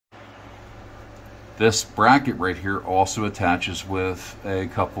This bracket right here also attaches with a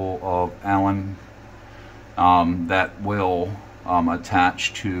couple of Allen that will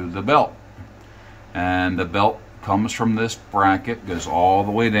attach to the belt. And the belt comes from this bracket, goes all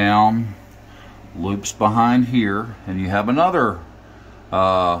the way down, loops behind here, and you have another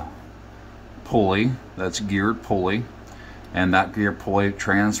pulley, that's geared pulley, and that gear pulley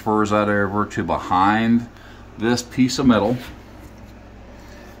transfers that over to behind this piece of metal.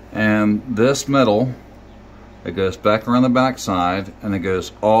 And this metal, it goes back around the back side, and it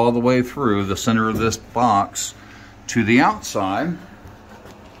goes all the way through the center of this box to the outside,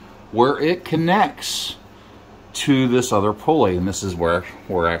 where it connects to this other pulley. And this is where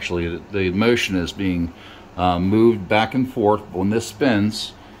actually the motion is being moved back and forth when this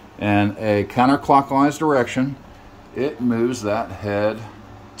spins in a counterclockwise direction. It moves that head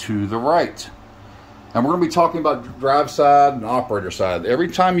to the right. And we're going to be talking about drive side and operator side. Every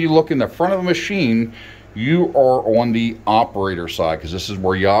time you look in the front of a machine, you are on the operator side, because this is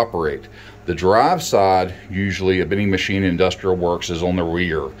where you operate. The drive side, usually of any machine industrial works, is on the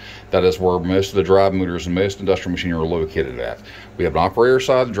rear. That is where most of the drive motors and most industrial machinery are located at. We have an operator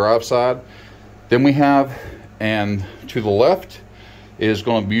side, the drive side. Then we have, and to the left is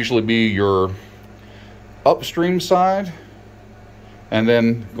going to usually be your upstream side. And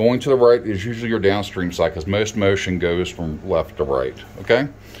then going to the right is usually your downstream side, because most motion goes from left to right, okay?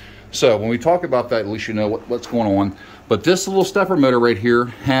 So when we talk about that, at least you know what's going on. But this little stepper motor right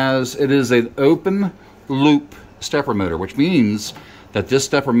here it is an open loop stepper motor, which means that this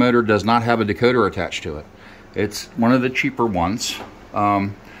stepper motor does not have a decoder attached to it. It's one of the cheaper ones.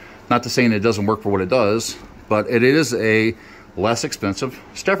 Not to say it doesn't work for what it does, but it is a less expensive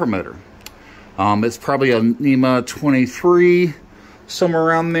stepper motor. It's probably a NEMA 23, somewhere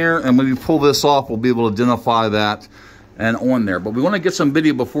around there, and when we pull this off, we'll be able to identify that and on there. But we want to get some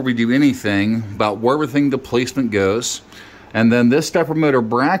video before we do anything about where everything, the placement goes. And then this stepper motor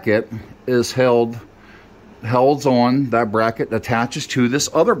bracket is held on, that bracket attaches to this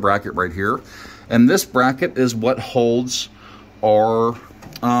other bracket right here, and this bracket is what holds our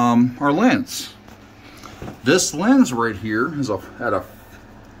lens. This lens right here is at a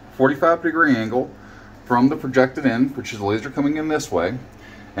 45-degree angle from the projected end, which is the laser coming in this way,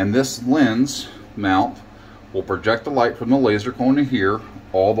 and this lens mount will project the light from the laser going to here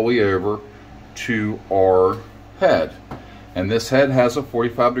all the way over to our head. And this head has a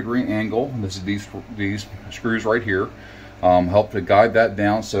 45-degree angle. This is these screws right here help to guide that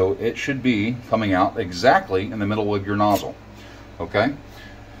down, so it should be coming out exactly in the middle of your nozzle. Okay.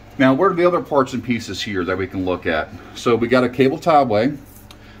 Now, where are the other parts and pieces here that we can look at? So we got a cable tieway.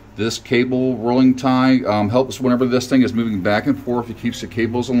 This cable rolling tie helps whenever this thing is moving back and forth. It keeps the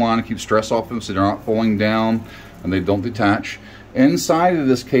cables in line, it keeps stress off them so they're not falling down and they don't detach. Inside of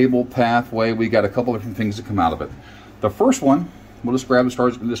this cable pathway, we got a couple different things that come out of it. The first one, we'll just grab and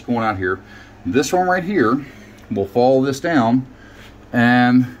start this going out here. This one right here will follow this down,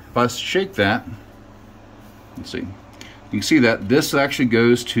 and if I shake that, let's see, you can see that this actually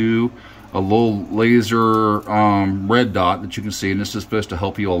goes to a little laser red dot that you can see, and this is supposed to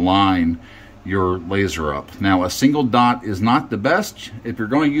help you align your laser up. Now, a single dot is not the best. If you're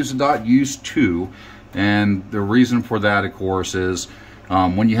going to use a dot, use two. And the reason for that, of course, is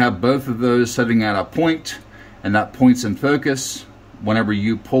when you have both of those setting at a point, and that point's in focus, whenever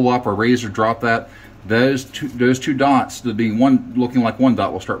you pull up or raise or drop that, those two dots, that being one looking like one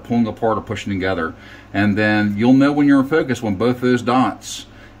dot, will start pulling apart or pushing together. And then you'll know when you're in focus when both those dots,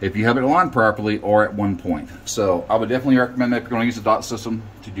 if you have it aligned properly, are at one point. So I would definitely recommend that if you're going to use a dot system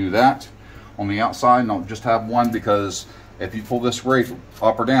to do that. On the outside, don't just have one, because if you pull this rate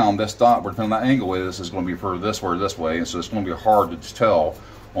up or down, this dot, depending on that angle is going to be further this way or this way, and so it's going to be hard to tell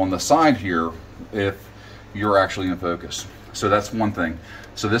on the side here if you're actually in focus. So that's one thing.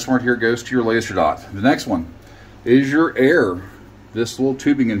 So this one right here goes to your laser dot. The next one is your air. This little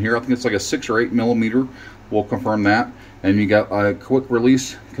tubing in here, I think it's like a 6 or 8 millimeter. We'll confirm that. And you got quick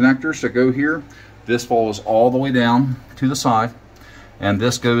release connectors that go here. This follows all the way down to the side, and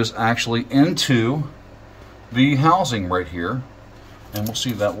this goes actually into the housing right here, and we'll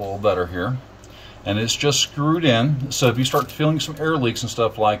see that a little better here. And it's just screwed in, so if you start feeling some air leaks and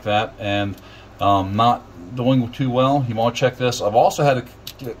stuff like that, and not doing too well, you want to check this. I've also had a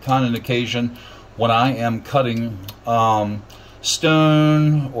kind of an occasion when I am cutting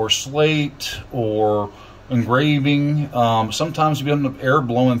stone or slate or engraving. Sometimes if you have enough air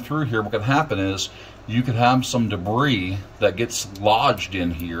blowing through here, what could happen is you could have some debris that gets lodged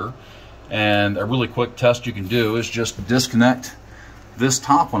in here. And a really quick test you can do is just disconnect this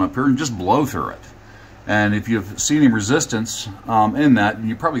top one up here and just blow through it. And if you've seen any resistance in that,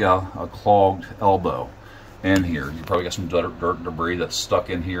 you probably got a clogged elbow in here. You probably got some dirt debris that's stuck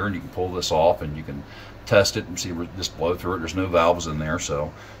in here, and you can pull this off and you can test it and see just blow through it. There's no valves in there,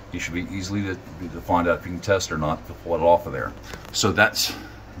 so you should be easily to find out if you can test it or not to pull it off of there. So that's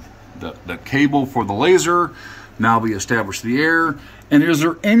the cable for the laser. Now we established the air. And is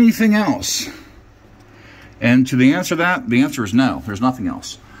there anything else? And to the answer to that, the answer is no. There's nothing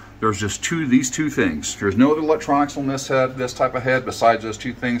else. There's just these two things. There's no other electronics on this head, this type of head, besides those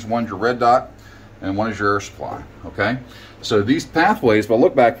two things. One's your red dot, and one is your air supply. Okay. So these pathways, if I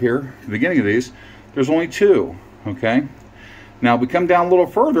look back here, at the beginning of these, there's only two. Okay. Now we come down a little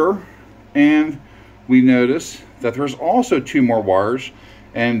further, and we notice that there's also two more wires,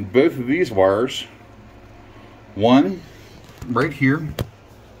 and both of these wires, one right here.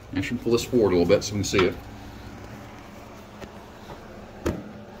 I should pull this forward a little bit so we can see it.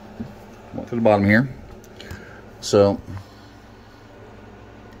 To the bottom here. So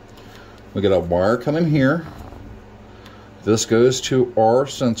we got a wire coming here. This goes to our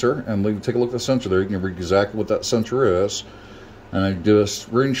sensor, and we can take a look at the sensor there. You can read exactly what that sensor is, and I do a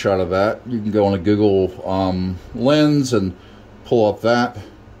screenshot of that. You can go on a Google Lens and pull up that.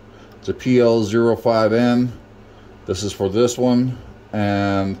 It's a PL05N. This is for this one,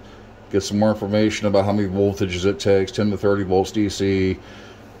 and get some more information about how many voltages it takes, 10 to 30 volts DC,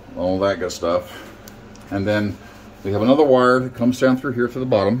 all that good stuff. And then we have another wire that comes down through here to the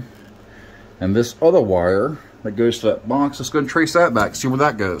bottom, and this other wire that goes to that box, let's go and trace that back, see where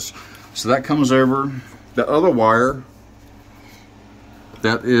that goes. So that comes over, the other wire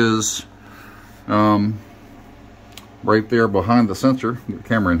that is right there behind the sensor. Get the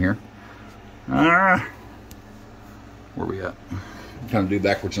camera in here. Where we at? Kind of do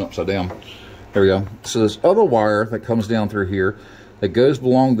backwards and upside down. There we go. So this other wire that comes down through here that goes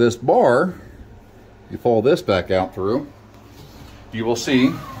along this bar, you follow this back out through, you will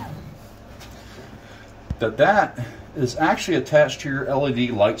see that that is actually attached to your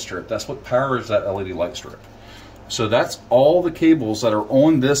LED light strip. That's what powers that LED light strip. So that's all the cables that are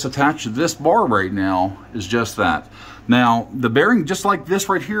on this, attached to this bar right now, is just that. Now the bearing, just like this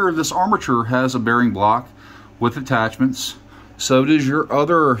right here, this armature has a bearing block with attachments. So does your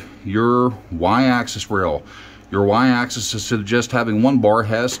Y-axis rail. Your Y-axis, instead of just having one bar,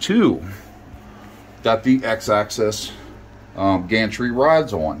 has two. Got the X-axis gantry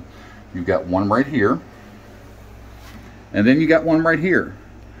rods on. You've got one right here, and then you got one right here.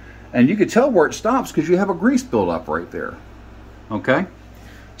 And you can tell where it stops because you have a grease buildup right there. Okay?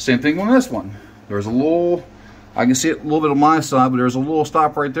 Same thing on this one. There's a little, I can see it a little bit on my side, but there's a little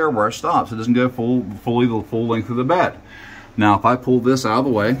stop right there where it stops. It doesn't go fully the full length of the bed. Now if I pull this out of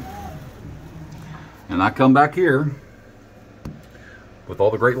the way, and I come back here with all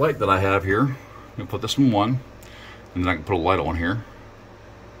the great light that I have here, I'm going to put this in one, and then I can put a light on here.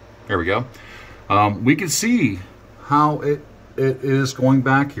 There we go. We can see how it is going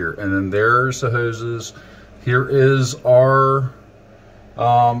back here, and then there's the hoses. Here is our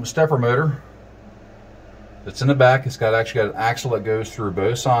stepper motor. It's in the back. It's actually got an axle that goes through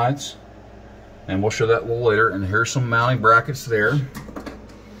both sides, and we'll show that a little later. And here's some mounting brackets there.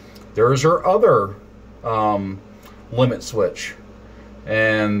 There's our other limit switch,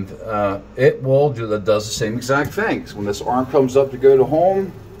 and it does the same exact things. When this arm comes up to go to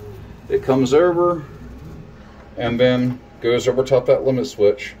home, it comes over and then goes over top that limit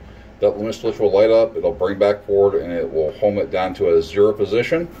switch. That limit switch will light up, it'll bring back forward, and it will home it down to a 0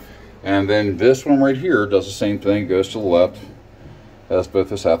 position. And then this one right here does the same thing, goes to the left. As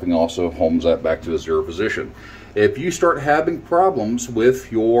both is happening, also homes that back to a 0 position. If you start having problems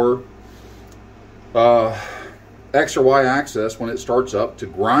with your X or Y axis when it starts up to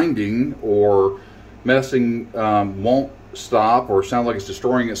grinding or messing, won't stop, or sounds like it's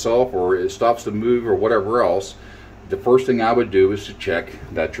destroying itself, or it stops to move, or whatever else, the first thing I would do is to check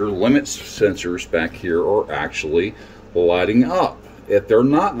that your limit sensors back here are actually lighting up. If they're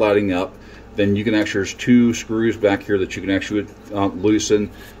not lighting up, then you can actually, there's two screws back here that you can actually loosen,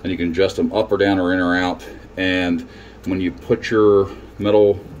 and you can adjust them up or down or in or out. And when you put your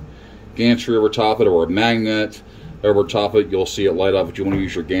metal gantry over top of it, or a magnet over top of it, you'll see it light up. But you want to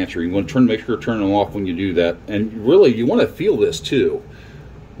use your gantry. You want to make sure to turn them off when you do that. And really, you want to feel this too.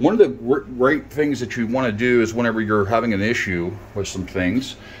 One of the great things that you want to do is, whenever you're having an issue with some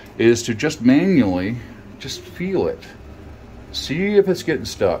things, is to just manually just feel it. See if it's getting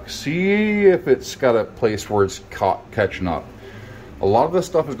stuck. See if it's got a place where it's catching up. A lot of this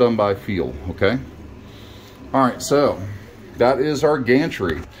stuff is done by feel, okay? All right, so that is our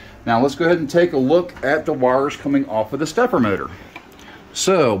gantry. Now let's go ahead and take a look at the wires coming off of the stepper motor.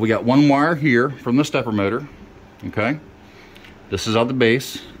 So we got one wire here from the stepper motor. Okay, this is on the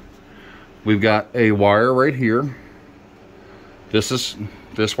base. We've got a wire right here. This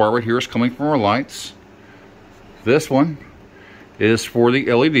wire right here is coming from our lights. This one is for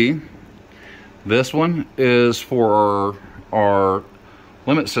the LED. This one is for our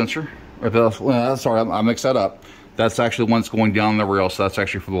limit sensor. Sorry, I mixed that up. That's actually the one that's going down the rail, so that's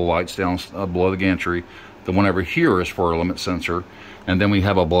actually for the lights down below the gantry. The one over here is for our limit sensor. And then we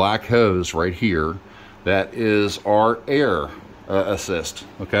have a black hose right here. That is our air assist,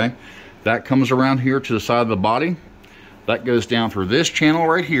 okay? That comes around here to the side of the body. That goes down through this channel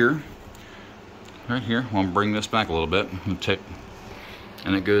right here. Right here. I'm gonna bring this back a little bit.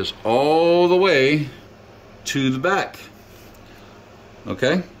 And it goes all the way to the back.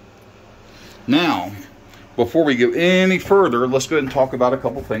 Okay? Now, before we go any further, let's go ahead and talk about a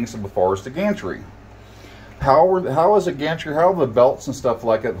couple things as far as the gantry. How is a gantry, how are the belts and stuff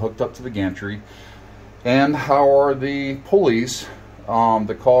like it hooked up to the gantry? And how are the pulleys,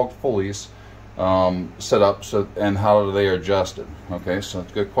 the cogged pulleys, set up, and how are they adjusted? Okay, so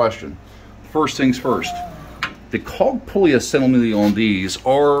that's a good question. First things first, the cogged pulley assembly on these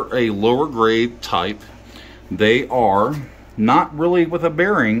are a lower grade type. They are not really with a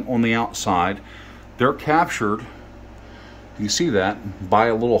bearing on the outside. They're captured, you see that, by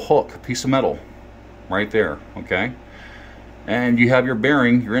a little hook, a piece of metal right there, okay? And you have your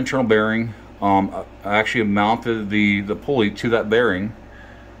bearing, your internal bearing. I actually mounted the pulley to that bearing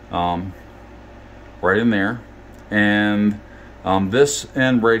right in there. And this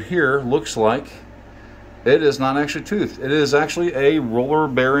end right here looks like it is not actually toothed. It is actually a roller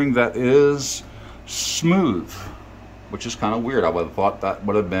bearing that is smooth, which is kind of weird. I would have thought that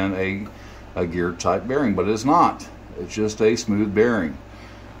would have been a geared type bearing, but it is not. It's just a smooth bearing.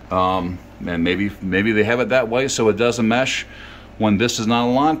 And maybe they have it that way so it doesn't mesh when this is not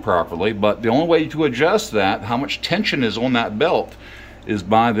aligned properly. But the only way to adjust that, how much tension is on that belt, is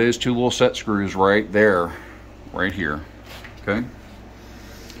by those two little set screws right there, right here. Okay.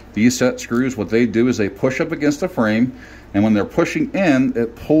 These set screws, what they do is they push up against the frame, and when they're pushing in,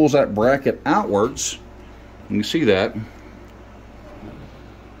 it pulls that bracket outwards. You can see that. Get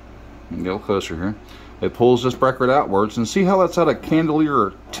a little closer here. It pulls this bracket outwards, and see how that's at a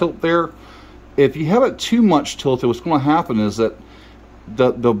cantilever tilt there? If you have it too much tilted, what's going to happen is that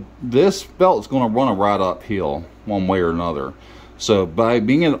this belt is going to run right uphill one way or another. So by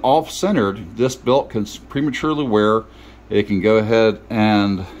being off-centered, this belt can prematurely wear. It can go ahead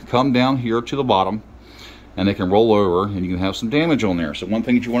and come down here to the bottom, and it can roll over, and you can have some damage on there. So one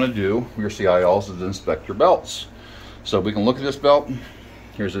thing that you want to do with your CILs is inspect your belts. So we can look at this belt.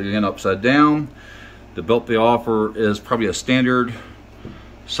 Here's it again upside down. The belt they offer is probably a standard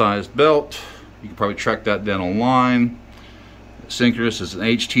sized belt. You can probably track that down online. Synchronous is an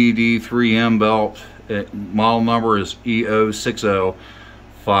HTD 3M belt. Model number is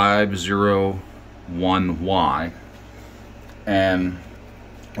EO60501Y. And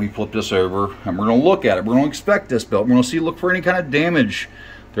we flip this over and we're going to look at it. We're going to inspect this belt. We're going to look for any kind of damage.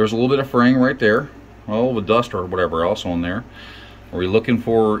 There's a little bit of fraying right there. Oh, the dust or whatever else on there. Are we looking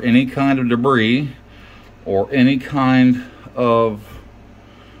for any kind of debris or any kind of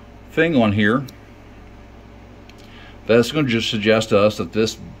thing on here that's going to just suggest to us that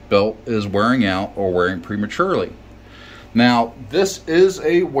this belt is wearing out or wearing prematurely? Now, this is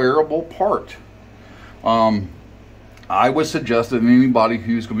a wearable part. I would suggest that anybody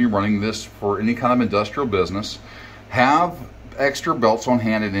who's going to be running this for any kind of industrial business, have extra belts on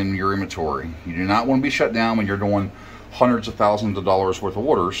hand and in your inventory. You do not want to be shut down when you're doing hundreds of thousands of dollars worth of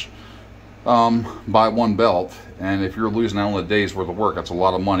orders by one belt. And if you're losing out on a day's worth of work, that's a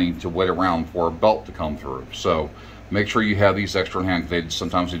lot of money to wait around for a belt to come through. So make sure you have these extra in hand.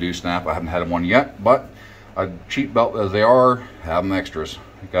 Sometimes they do snap. I haven't had one yet, but a cheap belt as they are, have them extras.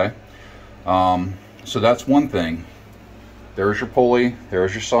 Okay, so that's one thing. There's your pulley,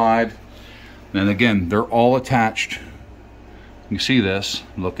 there's your side, and again, they're all attached. You can see this.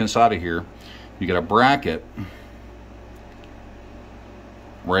 Look inside of here. You got a bracket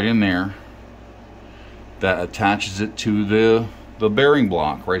right in there that attaches it to the bearing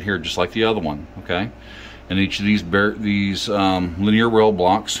block right here, just like the other one. Okay, and each of these linear rail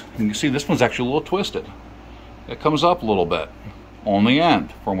blocks, you can see this one's actually a little twisted. It comes up a little bit on the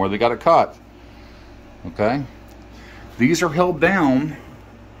end from where they got it cut. Okay, these are held down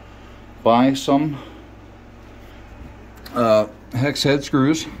by some hex head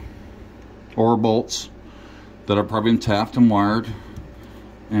screws or bolts that are probably tapped and wired.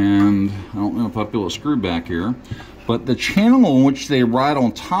 And I don't know if I'll be able to screw back here, but the channel in which they ride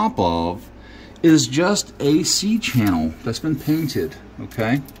on top of is just a C-channel that's been painted,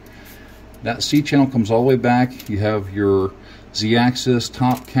 okay? That C-channel comes all the way back. You have your Z-axis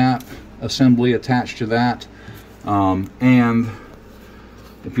top cap assembly attached to that. And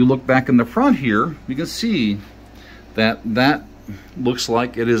if you look back in the front here, you can see that that looks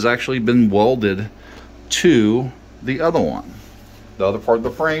like it has actually been welded to the other one, the other part of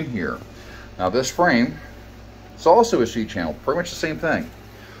the frame here. Now this frame is also a C-channel, pretty much the same thing.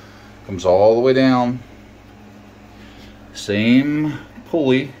 Comes all the way down, same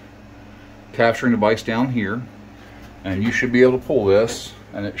pulley capturing device down here, and you should be able to pull this,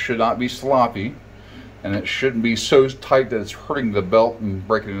 and it should not be sloppy, and it shouldn't be so tight that it's hurting the belt and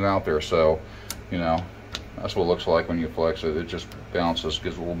breaking it out there. So, you know, that's what it looks like when you flex it. It just bounces,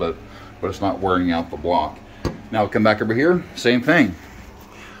 gives a little bit, but it's not wearing out the block. Now come back over here, same thing.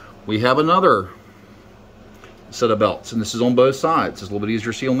 We have another set of belts, and this is on both sides. It's a little bit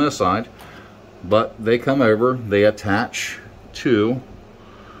easier to see on this side, but they come over, they attach to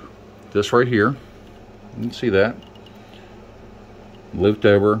this right here. You can see that. Looped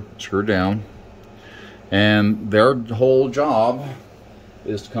over, screwed down. And their whole job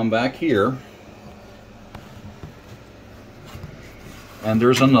is to come back here. And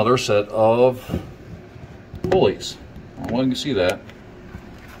there's another set of pulleys. I don't know if you can see that.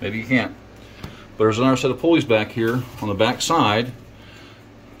 Maybe you can't. But there's another set of pulleys back here on the back side.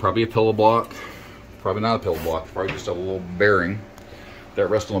 Probably a pillow block. Probably not a pillow block. Probably just a little bearing that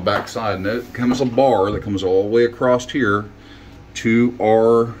rests on the back side. And it comes a bar that comes all the way across here to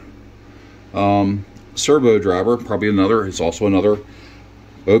our servo driver. Probably another, it's also another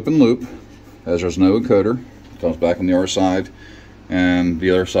open loop, as there's no encoder. It comes back on the other side, and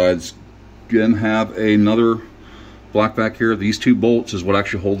the other side's gonna have another block back here. These two bolts is what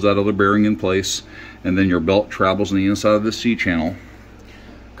actually holds that other bearing in place, and then your belt travels on the inside of the C-channel,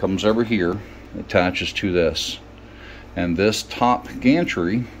 comes over here, attaches to this, and this top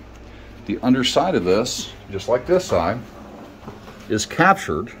gantry, the underside of this, just like this side, is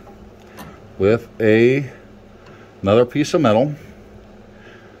captured with another piece of metal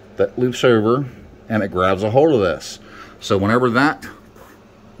that loops over, and it grabs a hold of this. So whenever that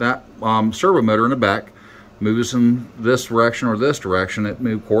servo motor in the back moves in this direction or this direction, it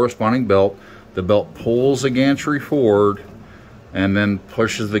moves corresponding belt. The belt pulls the gantry forward and then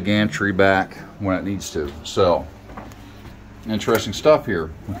pushes the gantry back when it needs to. So interesting stuff here,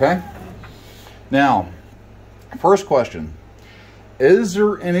 okay? Now, first question. Is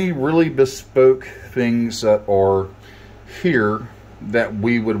there any really bespoke things that are here that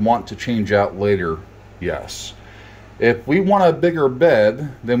we would want to change out later? Yes. If we want a bigger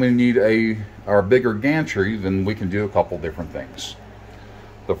bed, then we need our bigger gantry, then we can do a couple different things.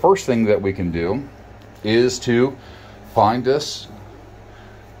 The first thing that we can do is to find us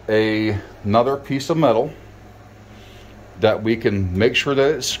another piece of metal that we can make sure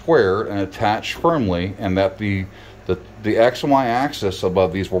that it's square and attached firmly, and that the X and Y axis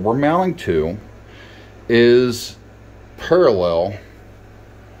above these, where we're mounting to, is parallel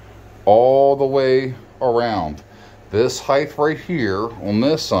all the way around. This height right here on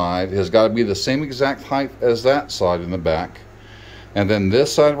this side has got to be the same exact height as that side in the back. And then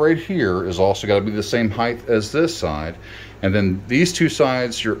this side right here is also got to be the same height as this side. And then these two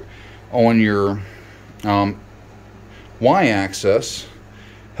sides, on your Y-axis,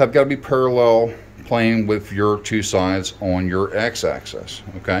 have got to be parallel plane with your two sides on your X-axis,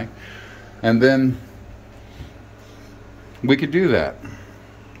 okay? And then we could do that.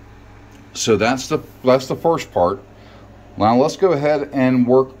 So that's the first part. Now let's go ahead and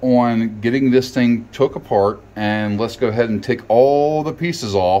work on getting this thing took apart, and let's go ahead and take all the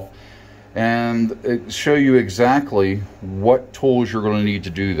pieces off and show you exactly what tools you're going to need to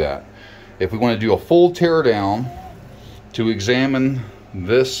do that. If we want to do a full tear down to examine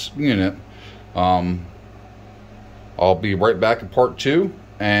this unit, I'll be right back in part 2,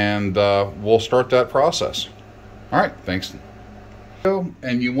 and we'll start that process. All right, thanks.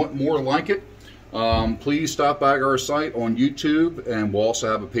 And you want more like it, please stop by our site on YouTube, and we'll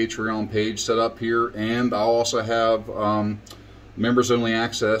also have a Patreon page set up here, and I'll also have members only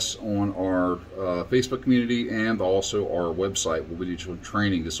access on our Facebook community, and also our website. We'll be doing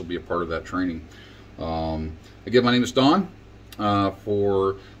training. This will be a part of that training. Again, my name is Don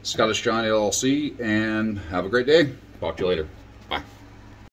for Scottish John LLC, and have a great day. Talk to you later.